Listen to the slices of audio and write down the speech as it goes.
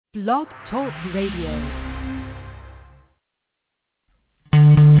Blog Talk Radio.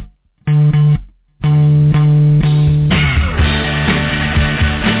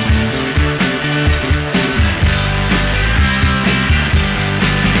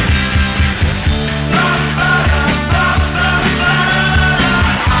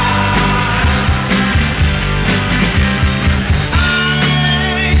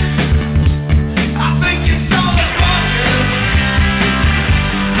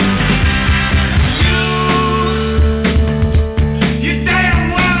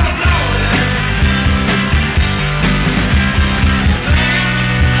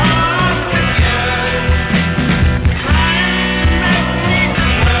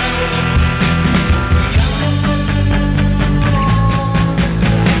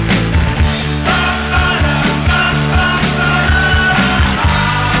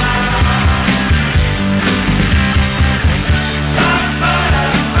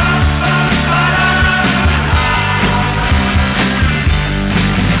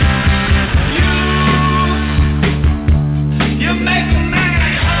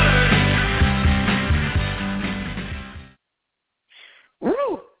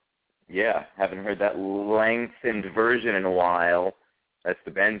 Haven't heard that lengthened version in a while. That's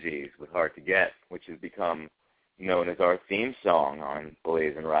the Benjis with Hard to Get, which has become known as our theme song on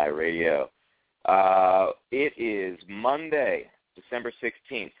BlazinRy Radio. It is Monday, December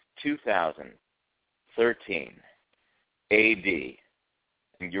 16th, 2013, A.D.,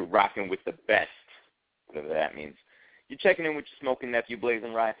 and you're rocking with the best, whatever that means. You're checking in with your smoking nephew,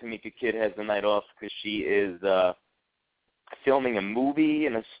 BlazinRy. Tamika Kid has the night off because she is filming a movie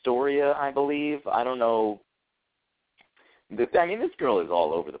in Astoria, I believe. I don't know. I mean, this girl is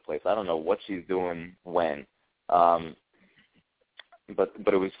all over the place. I don't know what she's doing when. But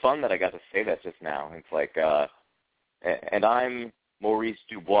it was fun that I got to say that just now. It's like, and I'm Maurice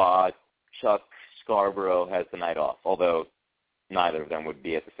Dubois. Chuck Scarborough has the night off, although neither of them would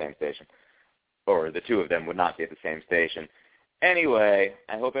be at the same station. Or the two of them would not be at the same station. Anyway,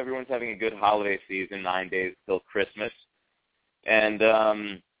 I hope everyone's having a good holiday season, 9 days till Christmas. And,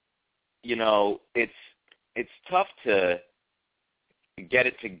 it's tough to get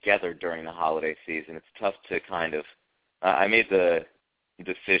it together during the holiday season. It's tough to kind of, I made the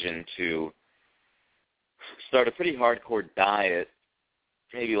decision to start a pretty hardcore diet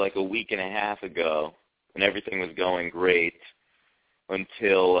maybe like a week and a half ago, and everything was going great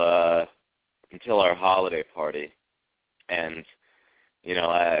until our holiday party. And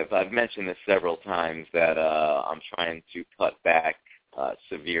I've mentioned this several times that I'm trying to cut back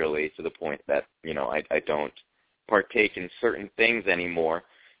severely to the point that, I don't partake in certain things anymore.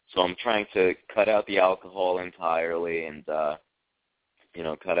 So I'm trying to cut out the alcohol entirely and, cut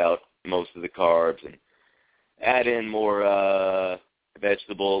out most of the carbs and add in more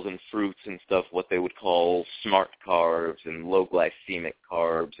vegetables and fruits and stuff, what they would call smart carbs and low glycemic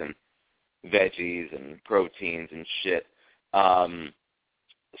carbs and veggies and proteins and shit.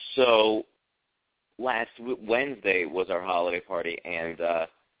 So last Wednesday was our holiday party, and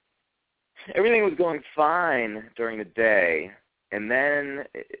everything was going fine during the day. And then,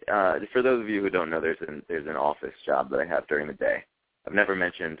 for those of you who don't know, there's an office job that I have during the day. I've never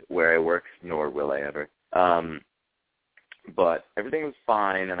mentioned where I work, nor will I ever. But everything was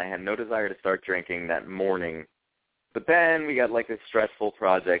fine, and I had no desire to start drinking that morning. But then we got like this stressful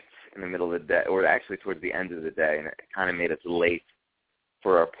project in the middle of the day, or actually towards the end of the day, and it kind of made us late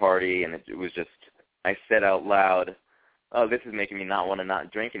for our party, and it was just, I said out loud, oh, this is making me not want to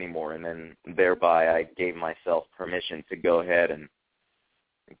not drink anymore, and then thereby I gave myself permission to go ahead and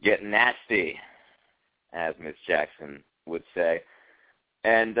get nasty, as Miss Jackson would say.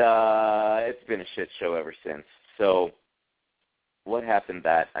 And it's been a shit show ever since. So what happened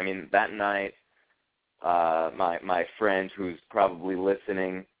that night, my friend who's probably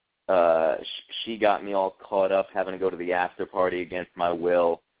listening, she got me all caught up having to go to the after party against my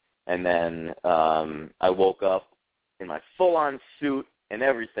will, and then I woke up in my full-on suit and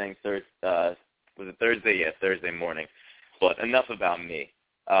everything. Was it Thursday? Yeah, Thursday morning. But enough about me.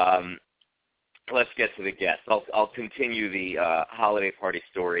 Let's get to the guests. I'll continue the holiday party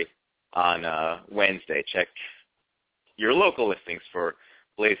story on Wednesday. Check your local listings for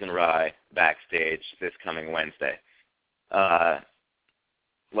BlazinRy Backstage this coming Wednesday.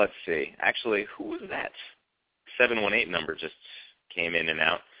 Let's see. Actually, who was that? 718 number just came in and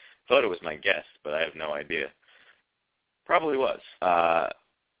out. Thought it was my guest, but I have no idea. Probably was.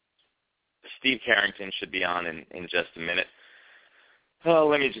 Steve Carrington should be on in just a minute. Oh,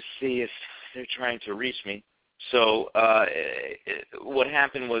 let me just see if they're trying to reach me. So what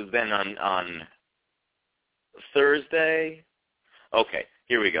happened was then on Thursday, Okay,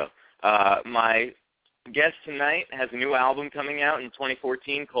 here we go. My guest tonight has a new album coming out in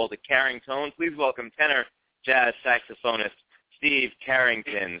 2014 called The Carrington. Please welcome tenor, jazz saxophonist Steve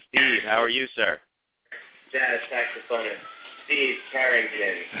Carrington. Steve, how are you, sir? Jazz saxophonist Steve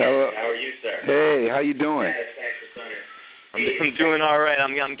Carrington. Hello. How are you, sir? Hey, how you doing? Jazz saxophonist. I'm doing all right.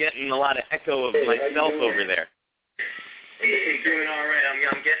 I'm getting a lot of echo of myself over there. I'm doing all right.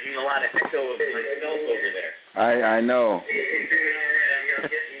 I'm getting a lot of echo of myself over there. I know.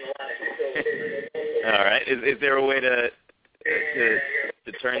 All right. Is there a way to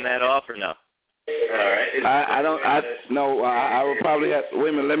turn that off or no? All right. I will probably have. Wait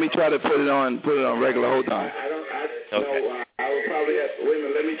a minute. Let me try to put it on regular. Hold on. Okay. I will probably have. Wait a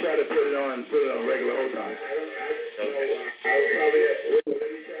minute. Let me try to put it on regular. Hold on. Okay. I will probably have. Wait a minute.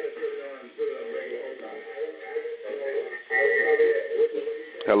 Let me try to put it on regular. Hold on.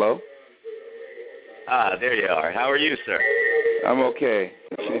 Hello. There you are. How are you, sir? I'm okay.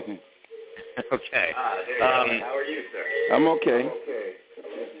 Okay. How are you, sir? I'm okay.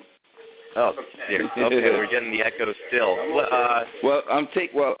 Oh, dear. Okay, we're getting the echo still. Okay,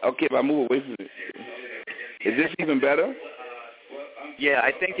 if I move away from it. Is this even better? Yeah,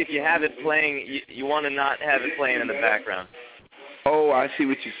 I think if you have it playing, you want to not have it playing in the background. Oh, I see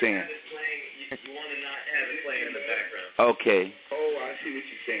what you're saying. You want to not have it playing in the background. Okay. Oh, I see what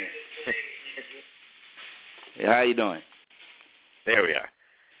you're saying. How you doing? There we are.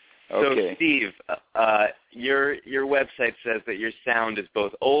 Okay. So, Steve, your website says that your sound is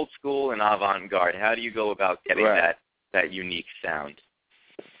both old school and avant-garde. How do you go about getting that unique sound?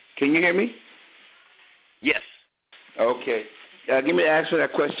 Can you hear me? Yes. Okay. Give me the answer to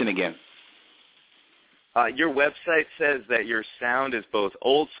that question again. Your website says that your sound is both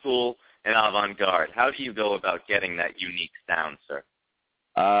old school and avant-garde. How do you go about getting that unique sound, sir?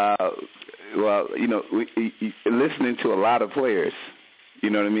 Well, listening to a lot of players, you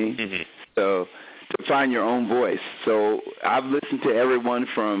know what I mean? Mm-hmm. So to find your own voice. So I've listened to everyone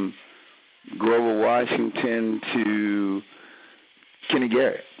from Grover Washington to Kenny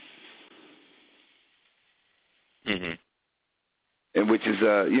Garrett. Mm-hmm. And which is,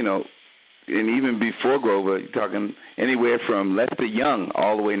 and even before Grover, you're talking anywhere from Lester Young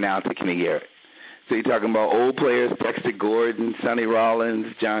all the way now to Kenny Garrett. So you're talking about old players, Dexter Gordon, Sonny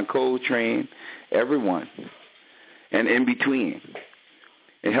Rollins, John Coltrane, everyone, and in between.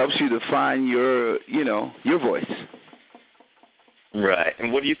 It helps you to find your voice. Right.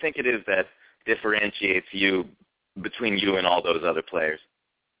 And what do you think it is that differentiates you between you and all those other players?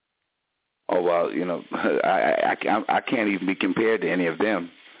 Oh, well, I can't even be compared to any of them.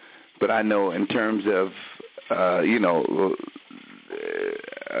 But I know in terms of,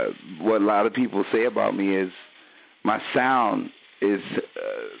 what a lot of people say about me is my sound is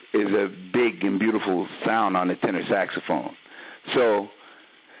a big and beautiful sound on the tenor saxophone. So,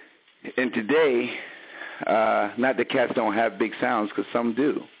 and today, not that cats don't have big sounds, because some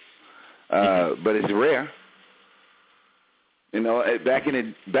do, but it's rare. Back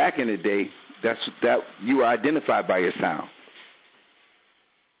in the day, that you were identified by your sound.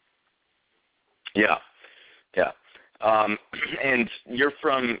 Yeah. And you're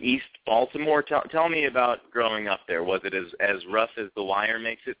from East Baltimore. Tell me about growing up there. Was it as rough as The Wire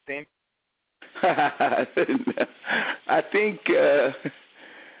makes it seem? I think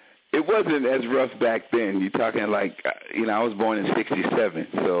it wasn't as rough back then. You're talking like, I was born in '67,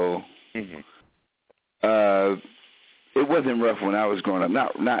 so it wasn't rough when I was growing up.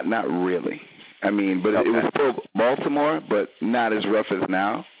 Not really. I mean, but it was still Baltimore, but not as rough as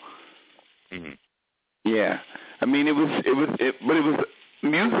now. Mm-hmm. Yeah, I mean,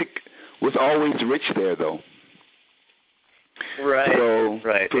 music was always rich there, though. Right. So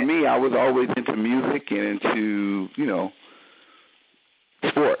for me, I was always into music and into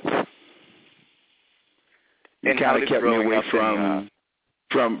sports. It kind of kept me away from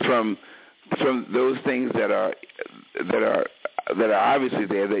those things that are obviously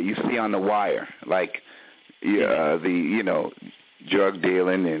there that you see on The Wire, like the drug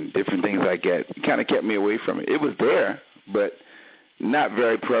dealing and different things like that. It kind of kept me away from it. It was there, but not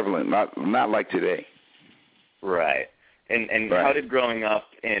very prevalent, not like today. Right. And how did growing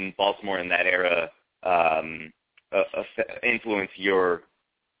up in Baltimore in that era influence your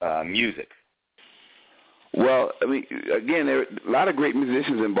music? Well, I mean, again, there are a lot of great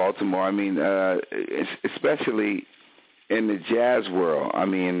musicians in Baltimore. I mean, especially in the jazz world. I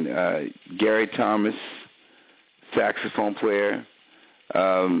mean, Gary Thomas, saxophone player.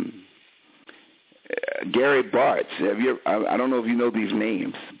 Gary Bartz. I don't know if you know these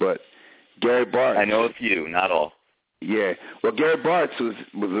names, but Gary Bartz. I know a few, not all. Yeah. Well, Gary Bartz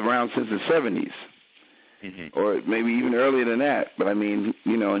was around since the 70s. or maybe even earlier than that. But I mean,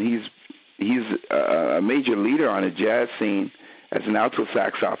 you know, and he's a major leader on the jazz scene as an alto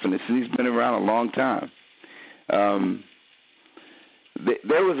saxophonist, and he's been around a long time.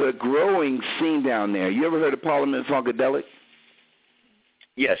 There was a growing scene down there. You ever heard of Parliament Funkadelic?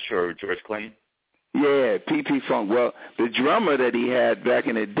 Yeah, sure, George Clinton. Yeah, P.P. Funk. Well, the drummer that he had back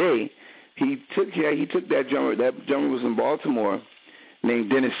in the day, he took that drummer. That drummer was in Baltimore, named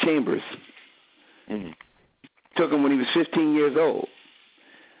Dennis Chambers. Took him when he was 15 years old.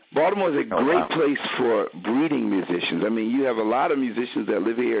 Baltimore is a great place for breeding musicians. I mean, you have a lot of musicians that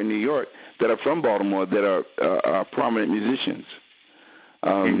live here in New York that are from Baltimore that are prominent musicians.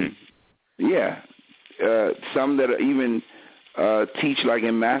 Yeah, some that are even teach like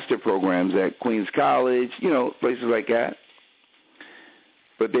in master programs at Queens College, you know, places like that.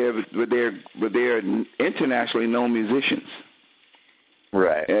 But they're internationally known musicians.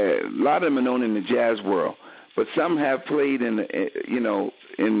 Right. A lot of them are known in the jazz world, but some have played in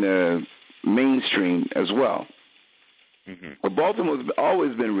the mainstream as well. But Baltimore's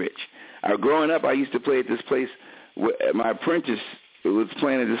always been rich. Growing up, I used to play at this place. My apprentice was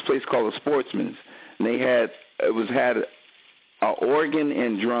playing at this place called the Sportsman's, and they had an organ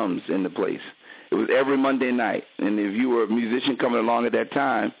and drums in the place. It was every Monday night, and if you were a musician coming along at that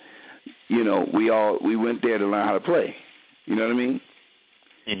time, you know, we went there to learn how to play. You know what I mean?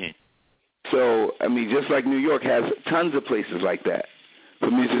 So, I mean, just like New York has tons of places like that for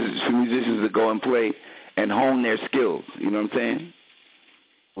musicians to go and play and hone their skills. You know what I'm saying?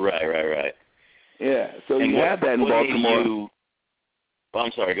 Right. Yeah. So you had that in Baltimore.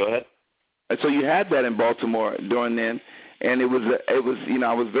 I'm sorry. Go ahead. So you had that in Baltimore during then, and it was you know,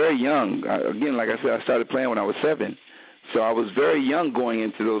 I was very young. Again, like I said, I started playing when I was 7, so I was very young going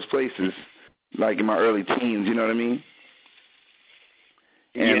into those places, like in my early teens. You know what I mean?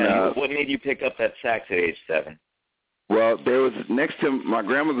 And, what made you pick up that sax at age 7? Well, there was next to my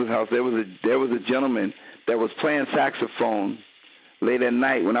grandmother's house. There was a gentleman that was playing saxophone late at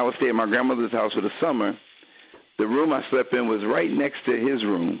night when I would stay at my grandmother's house for the summer. The room I slept in was right next to his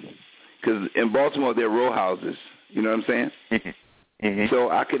room, because in Baltimore there are row houses. You know what I'm saying? So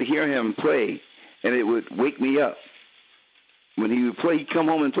I could hear him play, and it would wake me up. When he would play, he'd come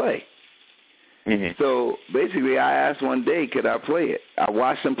home and play. So basically, I asked one day, could I play it? I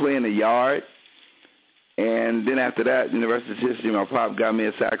watched him play in the yard, and then after that, in the rest of history, my pop got me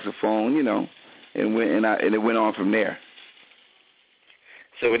a saxophone, you know, and it went on from there.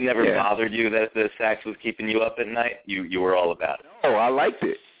 So it never bothered you that the sax was keeping you up at night? You were all about it? Oh, I liked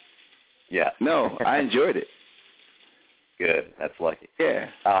it. Yeah. No, I enjoyed it. Good. That's lucky. Yeah.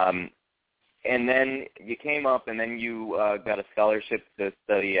 And then you came up, and then you got a scholarship to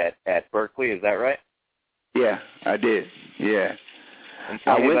study at Berkeley. Is that right? Yeah, I did. Yeah.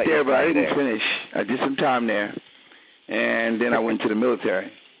 I went there, but I didn't finish. I did some time there, and then I went to the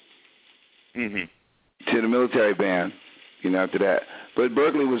military. To the military band, you know, after that. But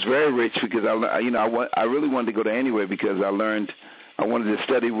Berkeley was very rich because I really wanted to go to anywhere because I wanted to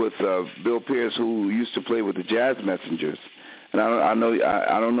study with Bill Pierce, who used to play with the Jazz Messengers. And I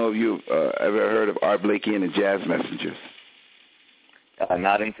don't know if you've ever heard of Art Blakey and the Jazz Messengers.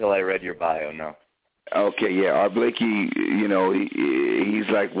 Not until I read your bio, no. Okay, yeah, Art Blakey, you know, he's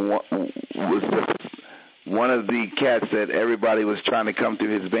like was one of the cats that everybody was trying to come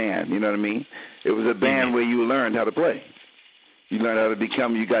through his band. You know what I mean? It was a band where you learned how to play. You learned how to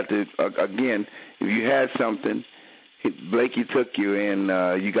become. You got to again, if you had something, Blakey took you and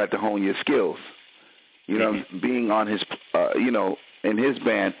you got to hone your skills. You know, being on his, you know, in his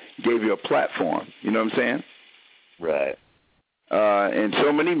band gave you a platform. You know what I'm saying? Right. And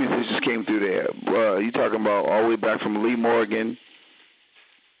so many musicians came through there. You're talking about all the way back from Lee Morgan,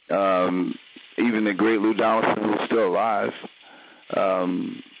 even the great Lou Donaldson, who's still alive.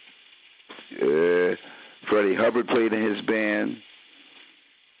 Freddie Hubbard played in his band.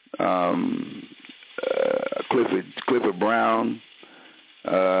 Clifford Brown.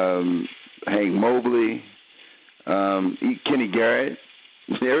 Hank Mobley, Kenny Garrett.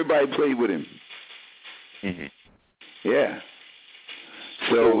 Everybody played with him. Yeah.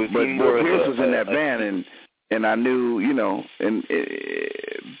 So but Bill Pierce was in that band, and I knew, you know, and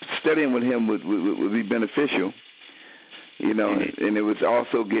studying with him would be beneficial, you know, and it was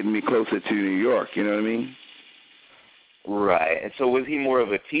also getting me closer to New York. You know what I mean? Right. And so was he more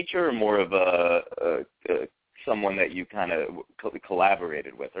of a teacher or more of a someone that you kind of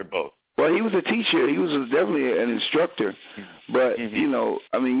collaborated with, or both? Well, he was a teacher. He was definitely an instructor. But, you know,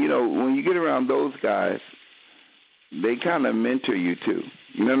 I mean, you know, when you get around those guys, they kind of mentor you, too.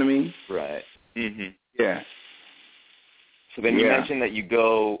 You know what I mean? Right. Yeah. So then you mentioned that you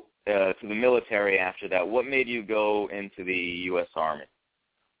go to the military after that. What made you go into the U.S. Army?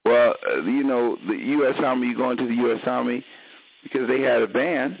 Well, the U.S. Army, you go into the U.S. Army because they had a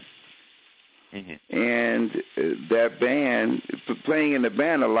band. Mm-hmm. And that band, playing in the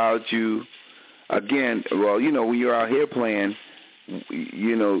band allowed you, again, well, when you're out here playing,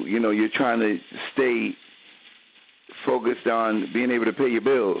 you're trying to stay focused on being able to pay your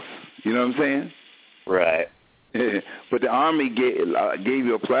bills. You know what I'm saying? Right. But the Army gave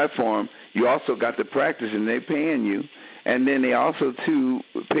you a platform. You also got to practice, and they're paying you. And then they also, too,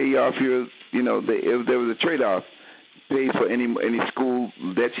 pay off your, if there was a trade-off, pay for any school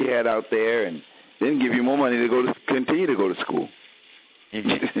that you had out there, and then give you more money to continue to go to school.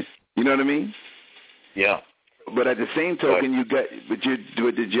 Mm-hmm. You know what I mean? Yeah. But at the same token,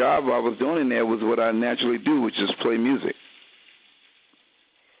 the job I was doing in there was what I naturally do, which is play music.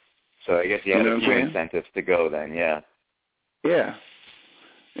 So I guess you had a few incentives to go then, yeah. Yeah.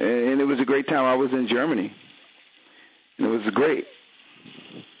 And it was a great time. I was in Germany. It was great.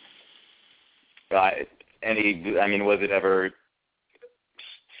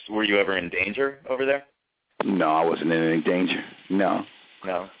 Were you ever in danger over there? No, I wasn't in any danger. No.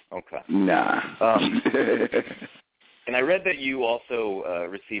 No? Okay. Nah. And I read that you also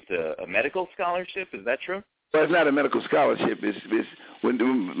received a medical scholarship. Is that true? Well, it's not a medical scholarship. It's what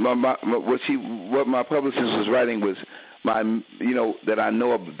my publicist was writing was that I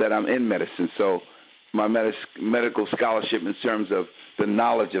know that I'm in medicine. So my medical scholarship in terms of the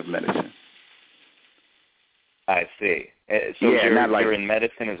knowledge of medicine. I see. So you're in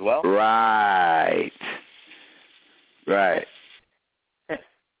medicine as well? Right.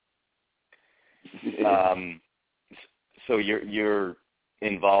 So you're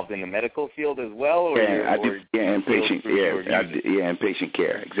involved in the medical field as well, or and patient and patient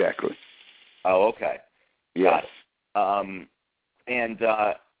care, exactly. Oh, okay. Yeah. Got it. And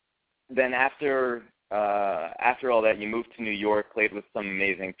then after all that, you moved to New York, played with some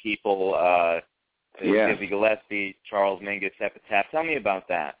amazing people. Dizzy Gillespie, Charles Mingus, Epitaph. Tell me about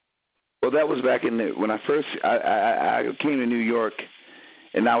that. Well, that was back when I first I came to New York,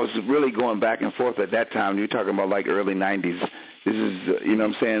 and I was really going back and forth at that time. You're talking about like early 90s. This is, what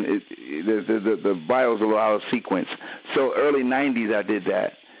I'm saying, the bio's a little out of sequence. So early 90s I did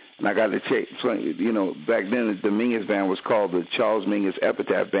that, and I got to check, back then the Mingus band was called the Charles Mingus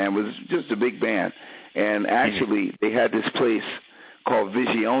Epitaph Band. It was just a big band. And actually they had this place called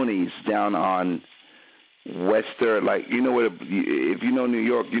Visiones down on West Third, if you know New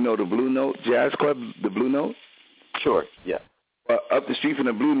York, you know the Blue Note Jazz Club, the Blue Note? Sure, yeah. Up the street from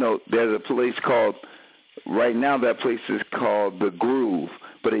the Blue Note, there's a place called, right now that place is called The Groove,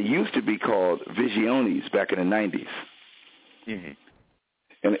 but it used to be called Visiones back in the 90s. Mm-hmm.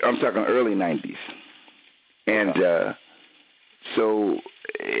 And I'm talking early 90s. And so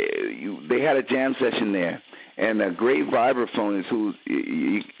they had a jam session there, and a great vibraphonist who's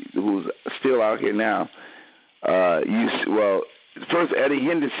still out here now, first Eddie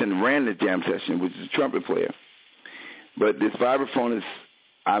Henderson ran the jam session, which is a trumpet player. But this vibraphonist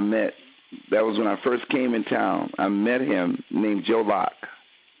I met, that was when I first came in town. I met him, named Joe Locke.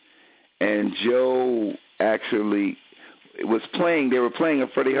 And Joe actually was playing, they were playing a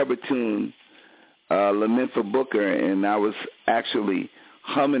Freddie Hubbard tune, Lament for Booker, and I was actually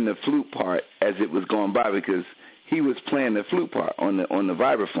humming the flute part as it was going by because he was playing the flute part on the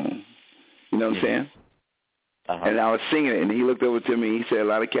vibraphone. You know what I'm saying? Uh-huh. And I was singing it, and he looked over to me. He said, a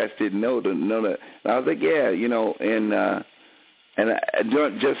lot of cats didn't know that. And I was like, yeah, and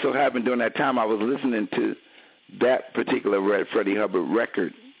just so happened during that time I was listening to that particular Freddie Hubbard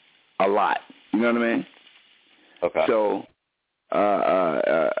record a lot. You know what I mean? Okay.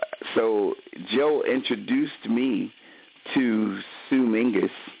 So Joe introduced me to Sue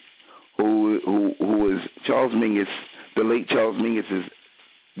Mingus, who was Charles Mingus, the late Charles Mingus's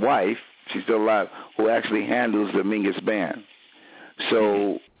wife. She's still alive, who actually handles the Mingus band.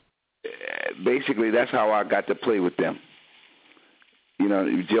 So basically that's how I got to play with them.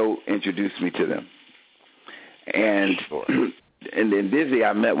 Joe introduced me to them. And and then Dizzy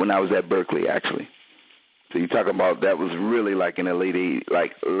I met when I was at Berkeley, actually. So you're talking about that was really like in the late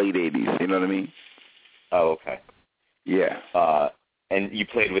 80s, you know what I mean? Oh, okay. Yeah. And you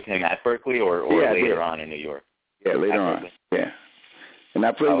played with him at Berkeley or later on in New York? Yeah, later on, yeah. And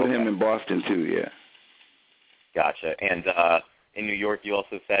I played with him in Boston, too, yeah. Gotcha. And in New York, you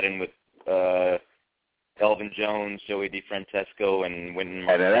also sat in with Elvin Jones, Joey DeFrancesco, and Wynton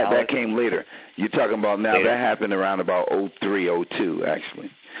Marsalis. That came later. You're talking about now. Later. That happened around about 03, 02,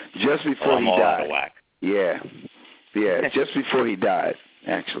 actually. Just before he died. Out of whack. Yeah, just before he died,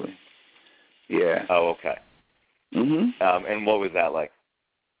 actually. Yeah. Oh, okay. Mm-hmm. And what was that like?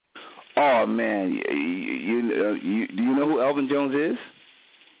 Oh man, do you know who Elvin Jones is?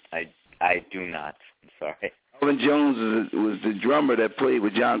 I do not. I'm sorry. Elvin Jones was the drummer that played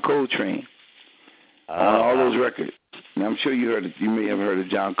with John Coltrane on all those records. Now, I'm sure you may have heard of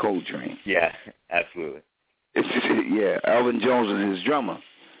John Coltrane. Yeah, absolutely. Yeah, Elvin Jones was his drummer.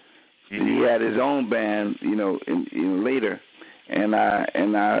 Mm-hmm. He had his own band, later, and I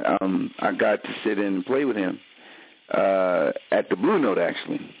got to sit in and play with him at the Blue Note,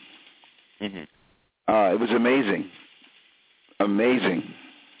 actually. Mm-hmm. It was amazing. Amazing.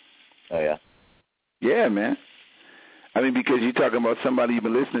 Oh, yeah? Yeah, man. I mean, because you're talking about somebody you've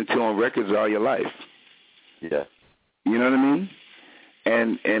been listening to on records all your life. Yeah. You know what I mean?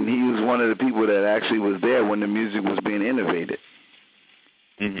 And he was one of the people that actually was there when the music was being innovated.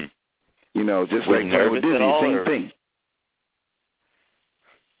 Mm-hmm. Just were like with Disney, same thing.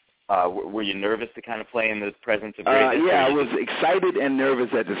 Were you nervous to kind of play in the presence of greatness? Yeah, I was excited and nervous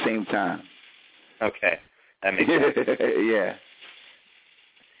at the same time. Okay, that makes sense. Yeah.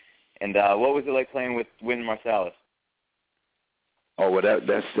 And what was it like playing with Wynton Marsalis? Oh, well,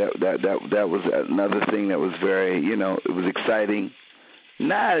 that was another thing that was very, it was exciting.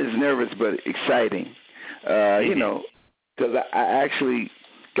 Not as nervous, but exciting. Because I actually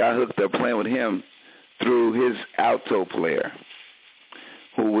got hooked up playing with him through his alto player,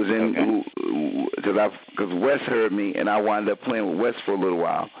 who was in, because Wes heard me, and I wound up playing with Wes for a little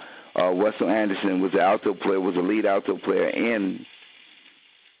while. Wessel Anderson was the alto player, was the lead alto player in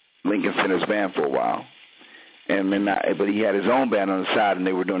Lincoln Center's band for a while. And then but he had his own band on the side, and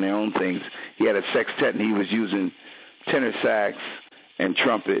they were doing their own things. He had a sextet, and he was using tenor sax and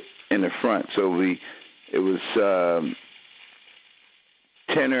trumpet in the front. So it was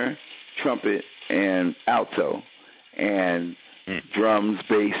tenor, trumpet, and alto, and drums,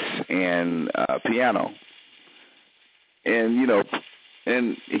 bass, and piano. And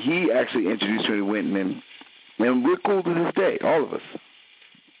and he actually introduced me to Wynton, and we're cool to this day, all of us.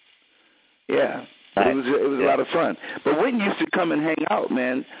 Yeah. But it was a lot of fun. But Wynton used to come and hang out,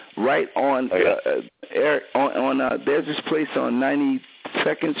 man, right on there's this place on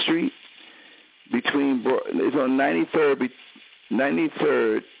 92nd Street it's on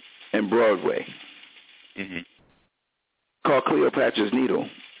 93rd and Broadway, called Cleopatra's Needle,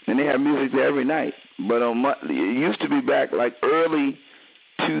 and they have music there every night. But it used to be back like early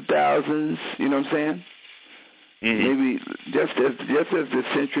 2000s. You know what I'm saying? Maybe just as the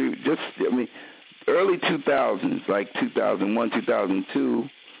century, early 2000s, like 2001, 2002,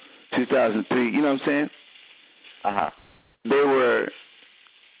 2003, you know what I'm saying? They were,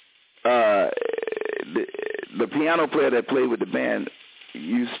 the piano player that played with the band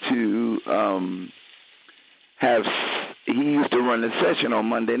used to he used to run the session on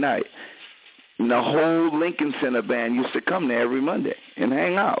Monday night. And the whole Lincoln Center band used to come there every Monday and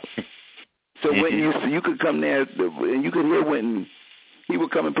hang out. So Wynton you could come there, and you could hear Wynton. He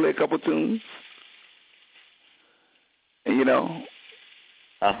would come and play a couple tunes. Yeah,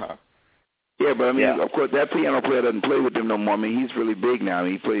 but of course, that piano player doesn't play with them no more. He's really big now.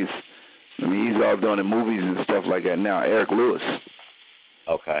 He plays. He's all doing in movies and stuff like that now. Eric Lewis.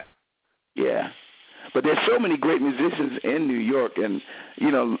 Okay. Yeah, but there's so many great musicians in New York, and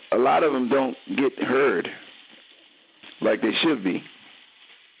a lot of them don't get heard like they should be.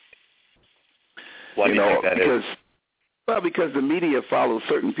 Why do you think that is? Well, because the media follows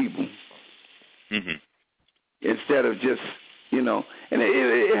certain people. Instead of just, and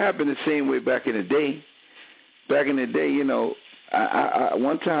it happened the same way back in the day. Back in the day, I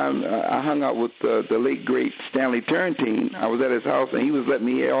one time I hung out with the late, great Stanley Turrentine. I was at his house, and he was letting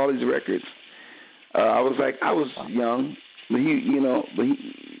me hear all these records. I was young, but he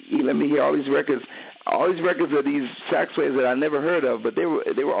let me hear all these records. All these records are these sax players that I never heard of, but they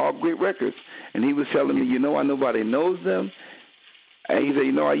were all great records. And he was telling me, why nobody knows them? And he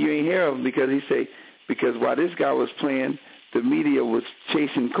said, why you ain't hear of them? Because while this guy was playing, the media was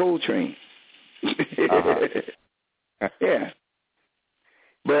chasing Coltrane. Yeah.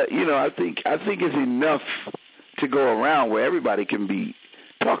 But, I think it's enough to go around where everybody can be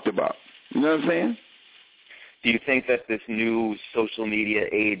talked about. You know what I'm saying? Do you think that this new social media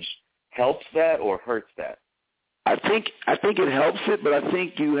age helps that or hurts that? I think it helps it, but I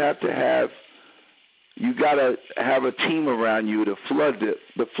think you gotta have a team around you to flood the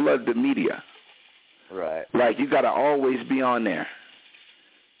media. Right. Like you gotta always be on there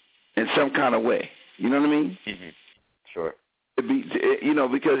in some kind of way. You know what I mean? Sure.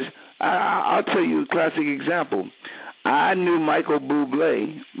 Because I'll tell you a classic example. I knew Michael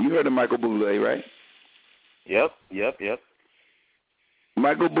Bublé. You heard of Michael Bublé, right? Yep.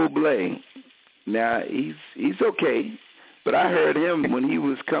 Michael Bublé. Now he's okay, but I heard him when he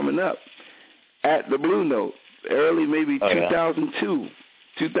was coming up at the Blue Note, early maybe 2002,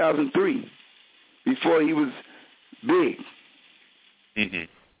 2003, before he was big. Mm-hmm.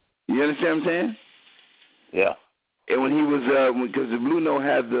 You understand what I'm saying? Yeah. And when he was, because the Blue Note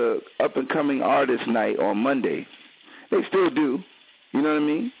had the up-and-coming artist night on Monday. They still do. You know what I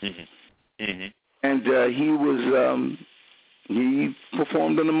mean? Mm-hmm. Mm-hmm. And he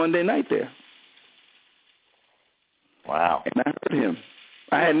performed on the Monday night there. Wow. And I heard him.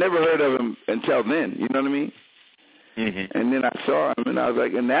 I had never heard of him until then. You know what I mean? Mm-hmm. And then I saw him, and I was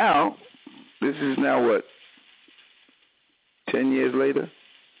like, and now, this is now what, 10 years later?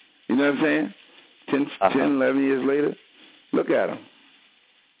 You know what I'm saying? 10, 11 years later? Look at him.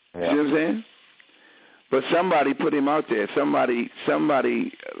 Yeah. You know what I'm saying? But somebody put him out there. Somebody,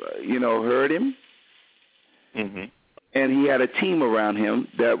 heard him. Mm-hmm. And he had a team around him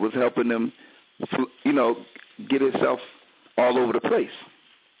that was helping him, get himself all over the place.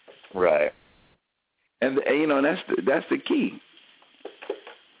 Right. And that's the key.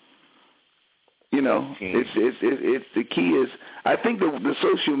 It's the key is, I think the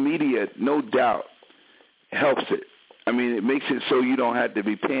social media, no doubt, helps it. I mean, it makes it so you don't have to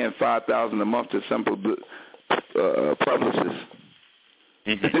be paying $5,000 a month to some publicist.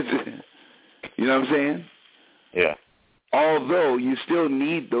 Mm-hmm. You know what I'm saying? Yeah. Although you still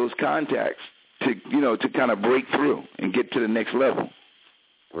need those contacts to kind of break through and get to the next level.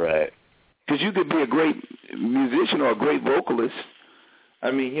 Right. Because you could be a great musician or a great vocalist. I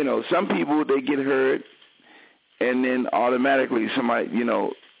mean, some people, they get heard, and then automatically somebody,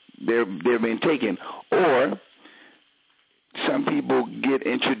 they're being taken. Or some people get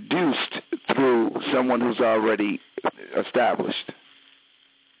introduced through someone who's already established.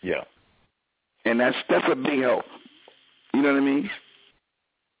 Yeah. And that's a big help. You know what I mean?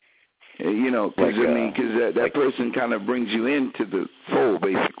 Because that person kind of brings you into the fold,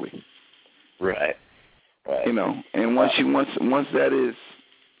 basically. Right. Right. And once that is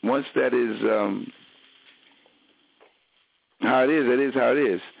how it is, it is how it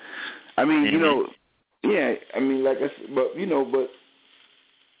is. I mean, yeah. I mean, like I said, but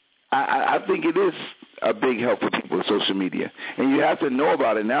I think it is a big help for people with social media, and you have to know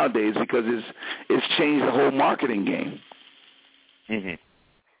about it nowadays because it's changed the whole marketing game. Mm-hmm.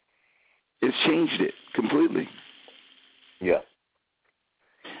 It's changed it completely. Yeah.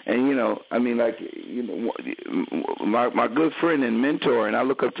 And my good friend and mentor, and I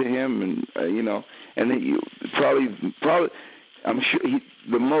look up to him, and and he probably, I'm sure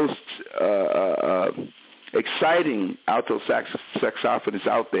the most exciting alto saxophonist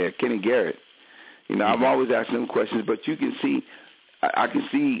out there, Kenny Garrett. Mm-hmm. I'm always asking him questions, but you can see, I can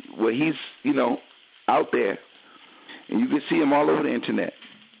see where he's, out there, and you can see him all over the internet.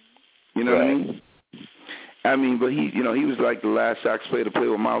 You know what I mean? I mean, but he was like the last sax player to play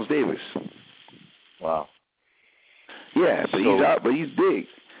with Miles Davis. Wow. Yeah, but he's out, but he's big.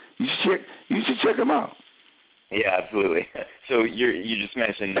 You should check him out. Yeah, absolutely. So you just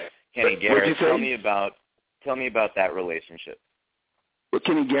mentioned Kenny Garrett. What'd you say? Tell me about that relationship. With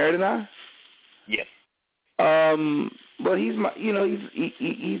Kenny Garrett and I? Yes. Well, he's my,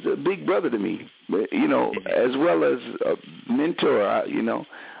 he's a big brother to me, but, as well as a mentor.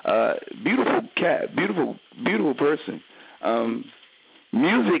 Beautiful cat, beautiful person.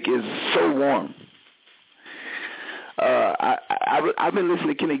 Music is so warm. I've been listening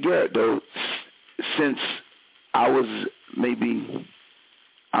to Kenny Garrett though since I was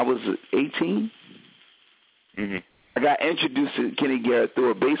 18. Mm-hmm. I got introduced to Kenny Garrett through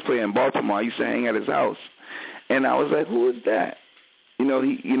a bass player in Baltimore. I used to hang at his house, and I was like, "Who is that?"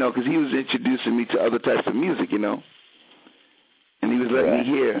 Because he was introducing me to other types of music, and he was letting me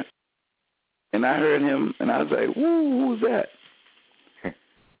hear. And I heard him, and I was like, "Woo, who's that?" He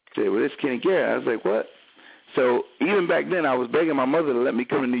said, "Well, it's Kenny Garrett." I was like, "What?" So even back then, I was begging my mother to let me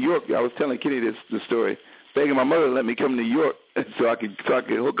come to New York. I was telling Kenny the story, begging my mother to let me come to New York so I could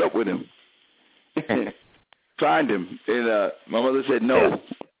hook up with him. Find him, and my mother said no.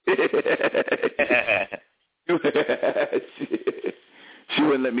 She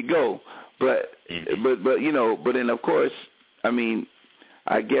wouldn't let me go, but then of course, I mean,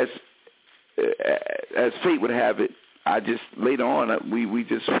 I guess as fate would have it, I just later on we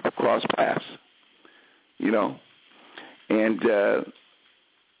just crossed paths, and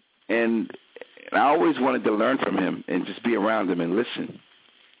I always wanted to learn from him and just be around him and listen,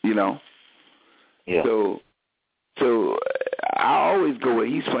 Yeah. So I always go where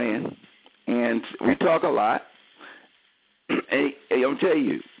he's playing, and we talk a lot. And I'm telling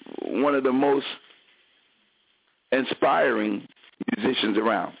you, one of the most inspiring musicians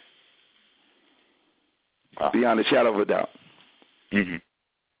around, beyond a shadow of a doubt.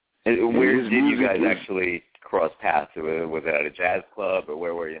 Mm-hmm. Where did you guys actually cross paths? Was it at a jazz club, or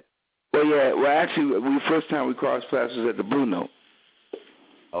where were you? Well, yeah. Well, actually, first time we crossed paths was at the Blue Note.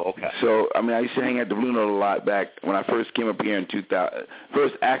 Oh, okay. So, I mean, I used to hang at the Blue Note a lot back when I first came up here in 2000.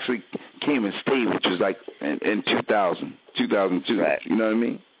 First actually came and stayed, which was like in 2002. Right. You know what I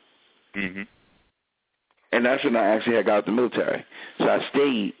mean? Mm-hmm. And that's when I actually had got out the military. So I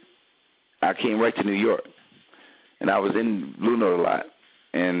stayed. I came right to New York, and I was in Blue Note a lot.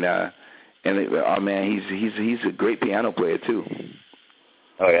 And oh man, he's a great piano player too.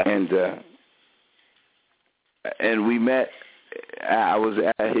 Oh yeah. And we met. I was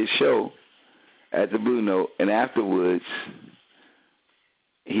at his show at the Blue Note, and afterwards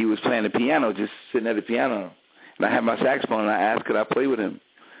he was playing the piano, just sitting at the piano. And I had my saxophone, and I asked could I play with him,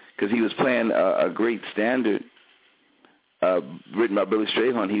 because he was playing a great standard written by Billy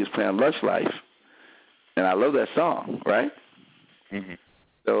Strayhorn. He was playing Lush Life, and I love that song, right? Mm-hmm.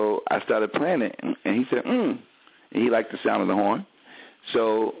 So I started playing it, and he said, and he liked the sound of the horn.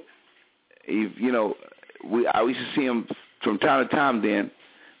 So, I used to see him from time to time then,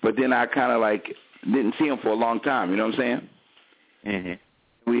 but then I kind of like didn't see him for a long time, you know what I'm saying?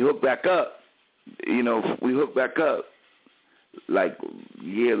 Mm-hmm. We hooked back up, like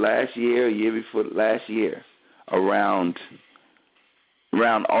last year before last year, around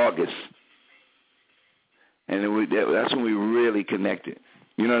August. And that's when we really connected.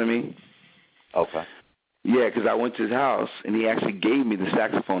 You know what I mean? Okay. Yeah, because I went to his house, and he actually gave me the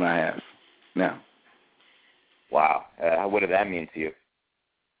saxophone I have now. Wow. What did that mean to you?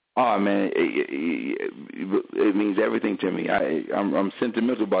 Oh, man, it means everything to me. I'm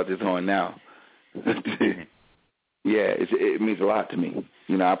sentimental about this horn now. Mm-hmm. Yeah, it means a lot to me.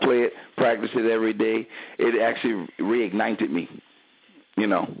 I play it, practice it every day. It actually reignited me,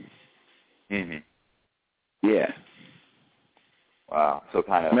 Mm-hmm. Yeah. Wow. So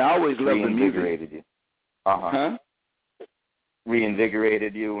kind of I always loved the music. Reinvigorated you. Huh?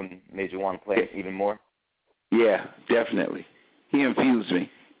 Reinvigorated you and made you want to play it even more? Yeah, definitely. He infused me.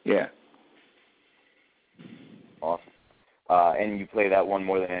 Yeah. Awesome. And you play that one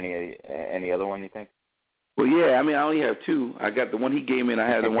more than any other one, you think? Well, yeah. I mean, I only have two. I got the one he gave me, and I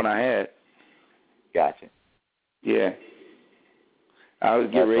had the one I had. Gotcha. Yeah. I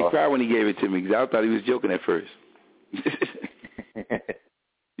was getting ready to cry when he gave it to me, because I thought he was joking at first.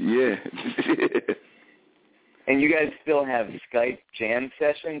 Yeah. And you guys still have Skype jam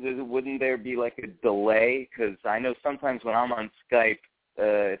sessions? Wouldn't there be like a delay? Because I know sometimes when I'm on Skype,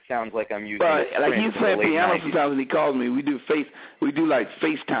 it sounds like I'm using. But like he's playing piano sometimes, when he calls me, we do like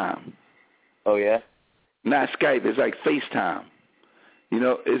FaceTime. Oh yeah. Not Skype. It's like FaceTime. You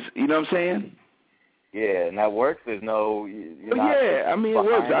know what I'm saying? Yeah, and that works. There's no. Yeah, I mean it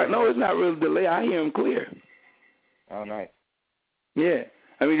works. I know it's not really a delay. I hear him clear. Oh, nice. Yeah.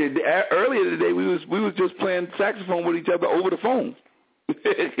 I mean, earlier today we was just playing saxophone with each other over the phone.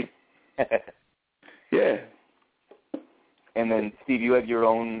 Yeah. And then, Steve, you have your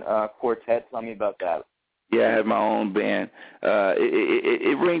own quartet. Tell me about that. Yeah, I have my own band.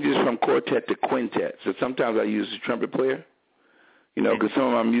 It ranges from quartet to quintet. So sometimes I use a trumpet player, because some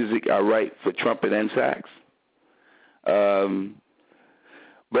of my music I write for trumpet and sax.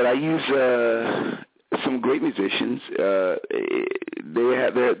 But I use some great musicians. They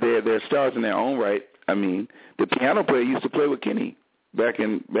have they're stars in their own right. I mean, the piano player used to play with Kenny back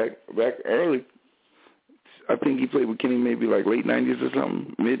early. I think he played with Kenny maybe like late 90s or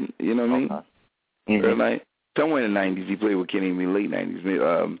something, mid. You know what I mean? Mm-hmm. Early, somewhere in the 90s he played with Kenny, late 90s.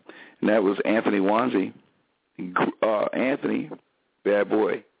 And that was Anthony Wanzi. Anthony, bad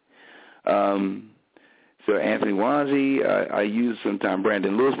boy. So Anthony Wanzi, I use sometimes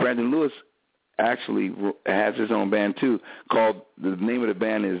Brandon Lewis. Brandon Lewis actually has his own band too. Called the name of the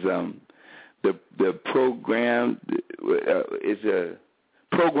band is the program is a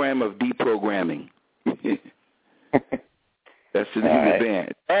program of deprogramming. That's the name of the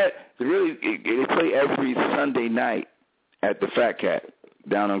band. They play every Sunday night at the Fat Cat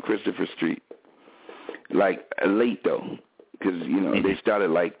down on Christopher Street. Like late though, because they start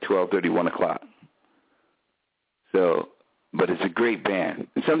at like 12:30, 1 o'clock. So. But it's a great band,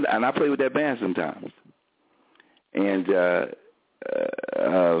 and I play with that band sometimes. And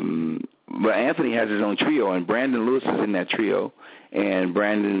but Anthony has his own trio, and Brandon Lewis is in that trio. And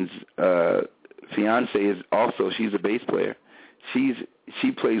Brandon's fiance is also, she's a bass player. She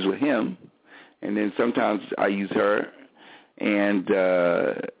plays with him, and then sometimes I use her, and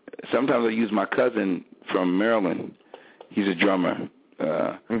sometimes I use my cousin from Maryland. He's a drummer.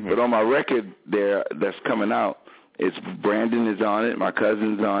 But on my record there that's coming out, It's Brandon is on it. My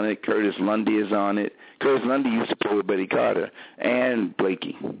cousin's on it. Curtis Lundy is on it. Curtis Lundy used to play with Betty Carter and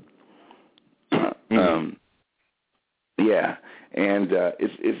Blakey. Yeah, and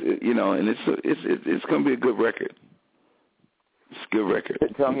it's going to be a good record. It's a good record.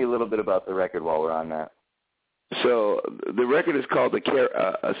 Tell me a little bit about the record while we're on that. So the record is called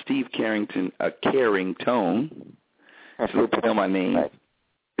Steve Carrington, A Caring Tone. It's a little play on my name. Right.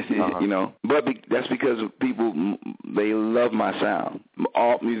 But that's because people, they love my sound.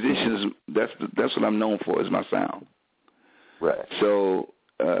 All musicians, that's what I'm known for, is my sound. Right. So,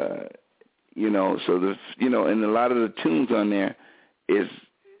 and a lot of the tunes on there is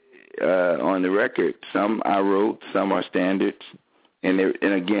on the record. Some I wrote, some are standards, and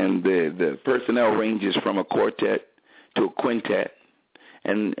again, the personnel ranges from a quartet to a quintet,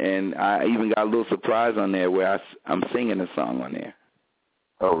 and I even got a little surprise on there where I'm singing a song on there.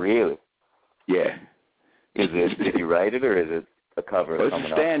 Oh, really? Yeah. Did you write it, or is it a cover of someone else?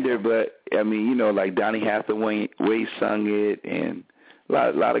 It's a standard, but, like Donny Hathaway sung it, and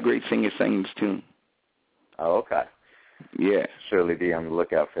a lot of great singers sang this tune. Oh, okay. Yeah. Surely be on the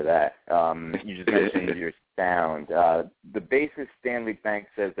lookout for that. You just mentioned your sound. The bassist Stanley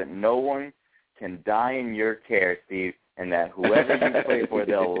Banks says that no one can die in your care, Steve, and that whoever you play for,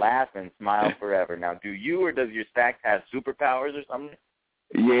 they'll laugh and smile forever. Now, do you or does your sax have superpowers or something?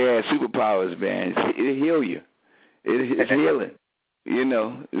 Yeah, superpowers, man. It'll heal you. It's healing.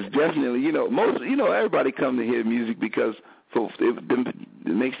 It's definitely, everybody come to hear music because it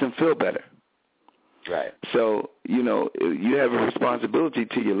makes them feel better. Right. So, you have a responsibility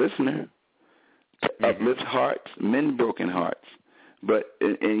to your listener to uplift hearts, mend broken hearts, but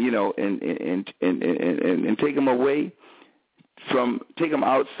and take them away take them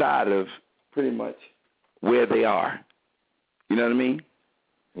outside of pretty much where they are. You know what I mean?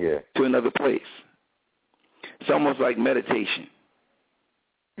 Yeah. To another place. It's almost like meditation.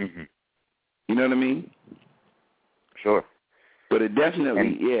 Mm-hmm. You know what I mean? Sure. But it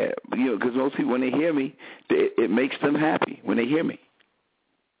definitely, because most people, when they hear me, it makes them happy when they hear me.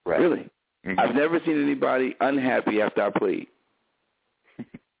 Right. Really. Mm-hmm. I've never seen anybody unhappy after I played.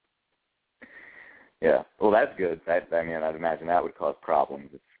 Yeah. Well, that's good. I'd imagine that would cause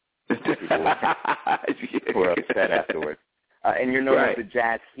problems if people were upset afterwards. And you're known as the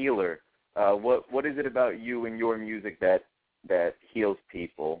jazz healer. What is it about you and your music that heals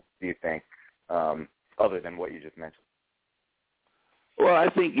people, do you think, other than what you just mentioned? Well, I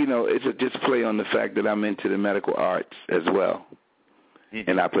think, it's a just play on the fact that I'm into the medical arts as well,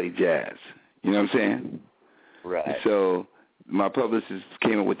 and I play jazz. You know what I'm saying? Right. So my publicist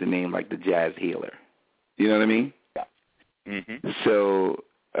came up with the name like the jazz healer. You know what I mean? Yeah. Mm-hmm. So,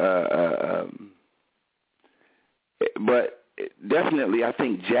 but definitely I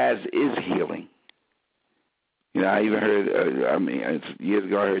think jazz is healing. I even heard, years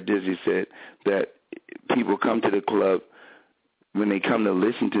ago I heard Dizzy said that people come to the club when they come to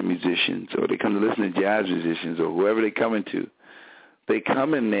listen to musicians or they come to listen to jazz musicians or whoever they come into. They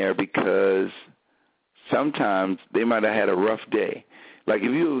come in there because sometimes they might have had a rough day. Like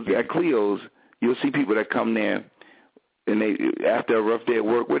if you was at Cleo's, you'll see people that come there and they, after a rough day at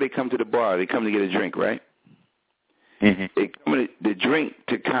work, where they come to the bar, they come to get a drink, right? Mm-hmm. They come to drink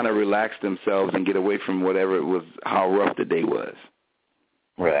to kind of relax themselves and get away from whatever it was, how rough the day was.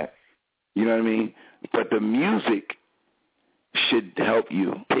 Right. You know what I mean? But the music should help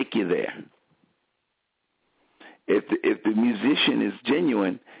you, take you there. If the musician is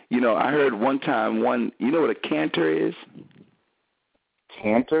genuine, I heard one time you know what a cantor is?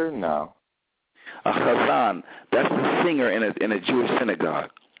 Cantor? No. A chazan. That's the singer in a Jewish synagogue.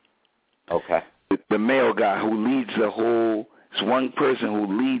 Okay. The male guy who leads it's one person who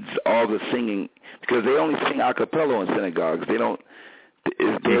leads all the singing, because they only sing a cappella in synagogues.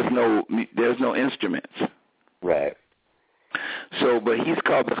 There's no instruments. Right. So, but he's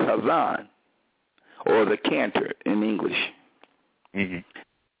called the chazan, or the cantor in English. Mm-hmm.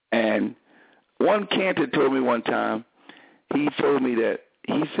 And one cantor told me one time, he told me that,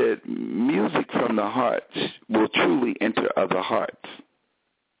 he said, music from the hearts will truly enter other hearts.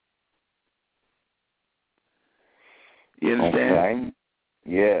 You understand? Okay.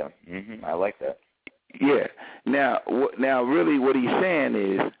 Yeah. Mm-hmm. I like that. Yeah. Now, really what he's saying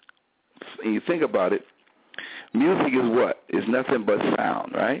is, when you think about it, music is what? It's nothing but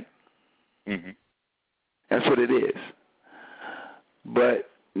sound, right? Mm-hmm. That's what it is.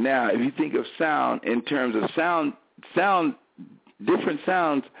 But now, if you think of sound in terms of sound, different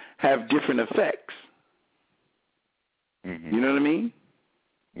sounds have different effects. Mm-hmm. You know what I mean?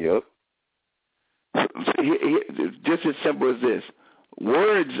 Yep. Just as simple as this.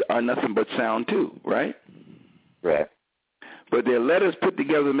 Words are nothing but sound too, right? Right. But they're letters put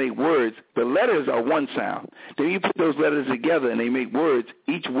together to make words. The letters are one sound. Then you put those letters together and they make words.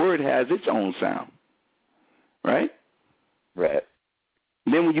 Each word has its own sound. Right? Right.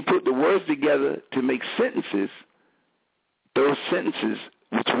 And then when you put the words together to make sentences, those sentences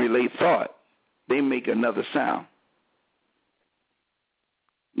which relate thought, they make another sound.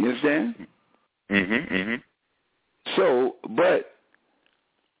 You understand? So, but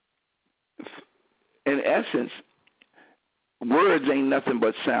in essence, words ain't nothing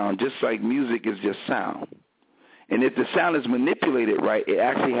but sound, just like music is just sound. And if the sound is manipulated right, it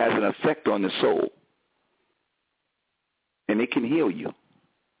actually has an effect on the soul. And it can heal you.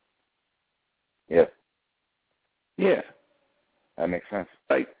 Yep. Yeah. That makes sense.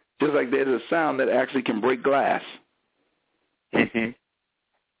 Just like there's a sound that actually can break glass. Mm-hmm.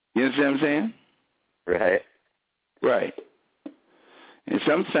 You understand what I'm saying? Right. Right. And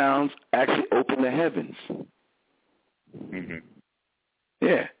some sounds actually open the heavens. Mm-hmm.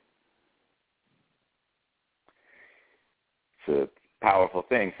 Yeah. It's a powerful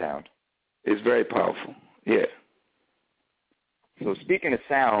thing, sound. It's very powerful. Yeah. So speaking of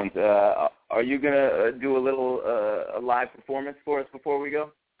sound, are you going to do a little a live performance for us before we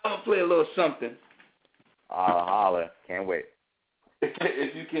go? I'm going to play a little something. Holla. Can't wait.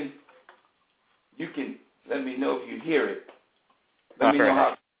 If you can let me know if you hear it. Let me know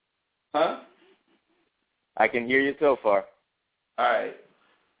how. Huh? I can hear you so far. All right.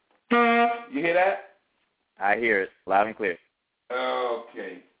 You hear that? I hear it loud and clear.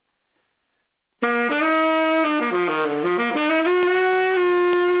 Okay.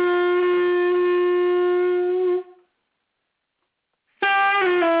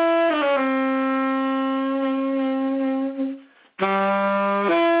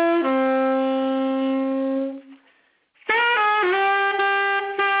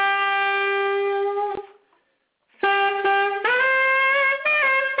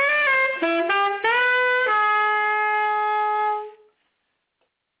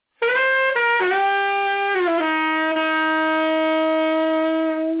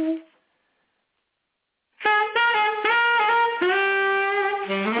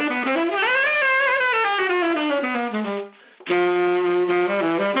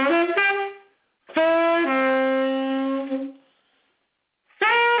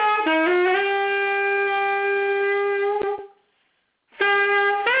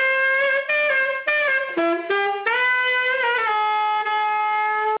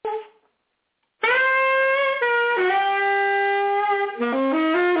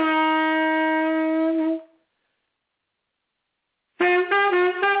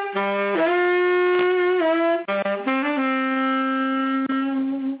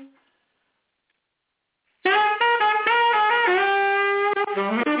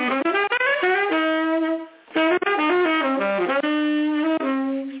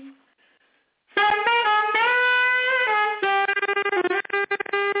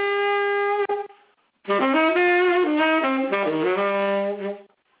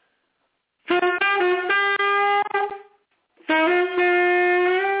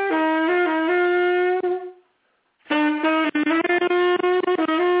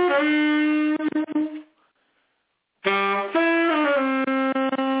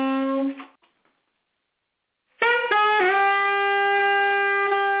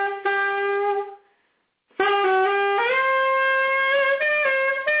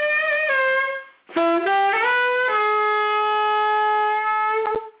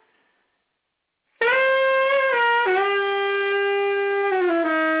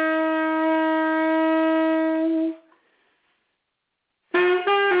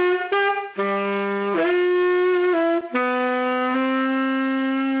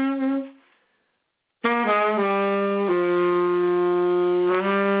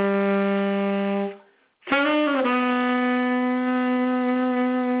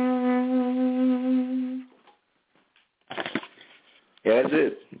 That's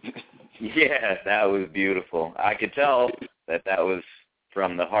it. Yeah, that was beautiful. I could tell that was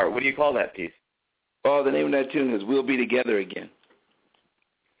from the heart. What do you call that piece? Oh, the name of that tune is We'll Be Together Again.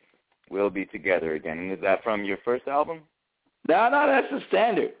 We'll Be Together Again. And is that from your first album? No, that's the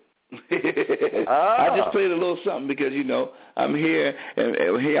standard. I just played a little something because, I'm here, and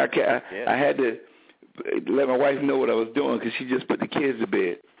here I had to let my wife know what I was doing because she just put the kids to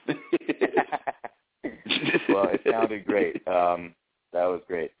bed. Well, it sounded great. That was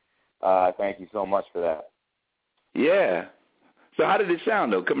great. Thank you so much for that. Yeah. So how did it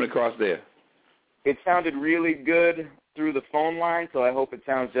sound, though, coming across there? It sounded really good through the phone line, so I hope it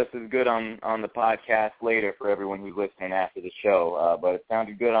sounds just as good on the podcast later for everyone who's listening after the show. But it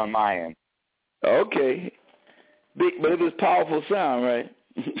sounded good on my end. Okay. big, but it was powerful sound, right?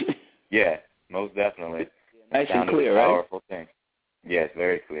 Yeah, most definitely. Nice and Sound is clear, a right? powerful thing. Yes,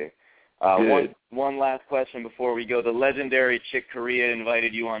 very clear. Good. One last question before we go. The legendary Chick Corea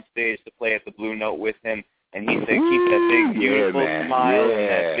invited you on stage to play at the Blue Note with him, and he said keep that big, beautiful smile and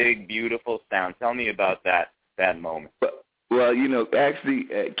that big, beautiful sound. Tell me about that moment. Well, you know, actually,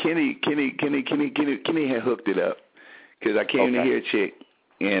 Kenny had hooked it up because I came to hear Chick,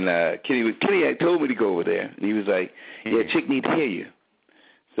 and Kenny had told me to go over there, and he was like, "Yeah, Chick needs to hear you."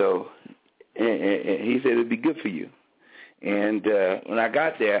 So, and he said it'd be good for you. And when I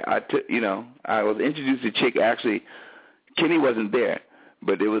got there, I was introduced to Chick. Actually, Kenny wasn't there,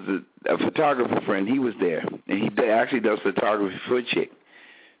 but there was a photographer friend. He was there, and he actually does photography for Chick.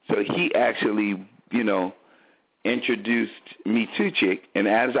 So he actually, introduced me to Chick. And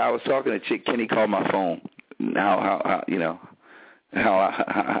as I was talking to Chick, Kenny called my phone. How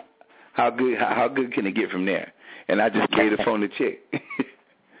good can it get from there? And I just gave the phone to Chick.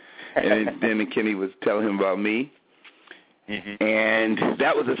 And then Kenny was telling him about me. Mm-hmm. And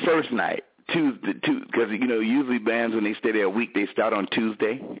that was the first night, Tuesday, because, usually bands, when they stay there a week, they start on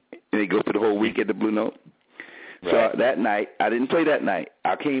Tuesday, and they go for the whole week at the Blue Note. Right. So that night, I didn't play that night.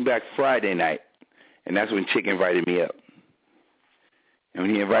 I came back Friday night, and that's when Chick invited me up. And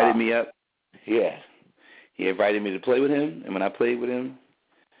when he invited me up, he invited me to play with him, and when I played with him,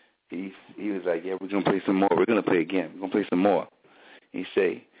 he was like, yeah, we're going to play some more. We're going to play again. We're going to play some more. He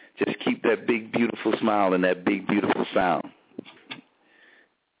said, just keep that big, beautiful smile and that big, beautiful sound.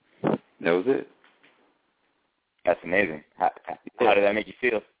 That was it. That's amazing. How did that make you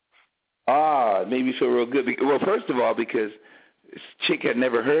feel? It made me feel real good. Well, first of all, because Chick had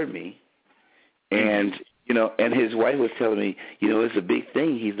never heard me, and and his wife was telling me, it's a big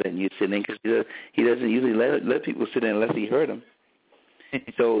thing he's letting you sit in because he doesn't usually let people sit in unless he heard them.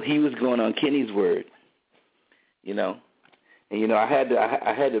 So he was going on Kenny's word, And I had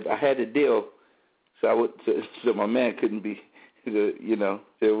to deal, so my man couldn't be,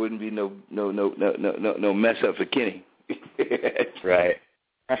 there wouldn't be no mess up for Kenny. Right.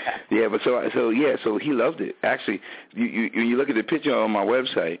 Yeah, but so he loved it. Actually, you look at the picture on my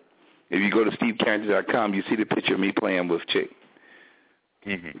website. If you go to stevecarrington.com, you see the picture of me playing with Chick.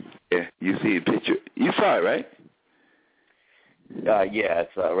 Mm-hmm. Yeah, you see a picture. You saw it, right? Yeah,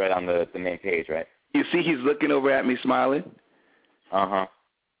 it's right on the main page, right? You see, he's looking over at me, smiling.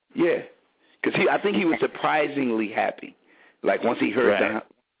 Yeah, because I think he was surprisingly happy. Like once he heard that,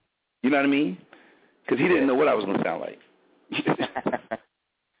 you know what I mean? Because he didn't know what I was going to sound like.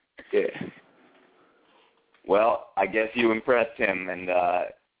 Yeah. Well, I guess you impressed him, and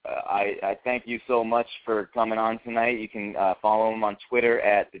I thank you so much for coming on tonight. You can follow him on Twitter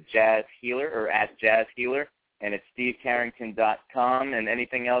at the Jazz Healer or at Jazz Healer, and it's stevecarrington.com. And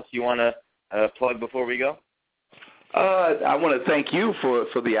anything else you want to plug before we go? I want to thank you for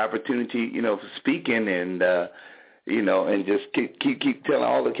the opportunity, for speaking and and just keep telling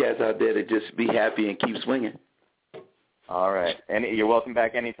all the cats out there to just be happy and keep swinging. All right. And you're welcome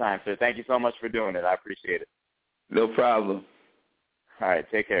back anytime, sir. Thank you so much for doing it. I appreciate it. No problem. All right.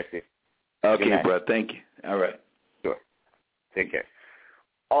 Take care, Steve. Okay, bro. Thank you. All right. Sure. Take care.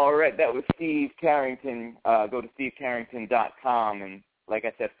 All right. That was Steve Carrington. Go to stevecarrington.com, and like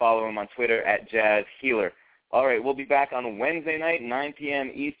I said, follow him on Twitter at Jazz Healer. All right. We'll be back on Wednesday night, 9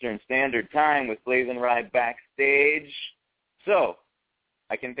 p.m. Eastern Standard Time with BlazinRy backstage. So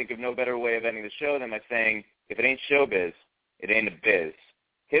I can think of no better way of ending the show than by saying, if it ain't showbiz, it ain't a biz.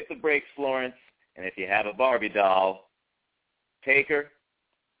 Hit the brakes, Florence, and if you have a Barbie doll, take her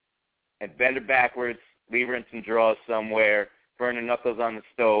and bend her backwards, leave her in some drawers somewhere, burn her knuckles on the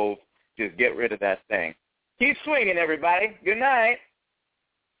stove, just get rid of that thing. Keep swinging, everybody. Good night.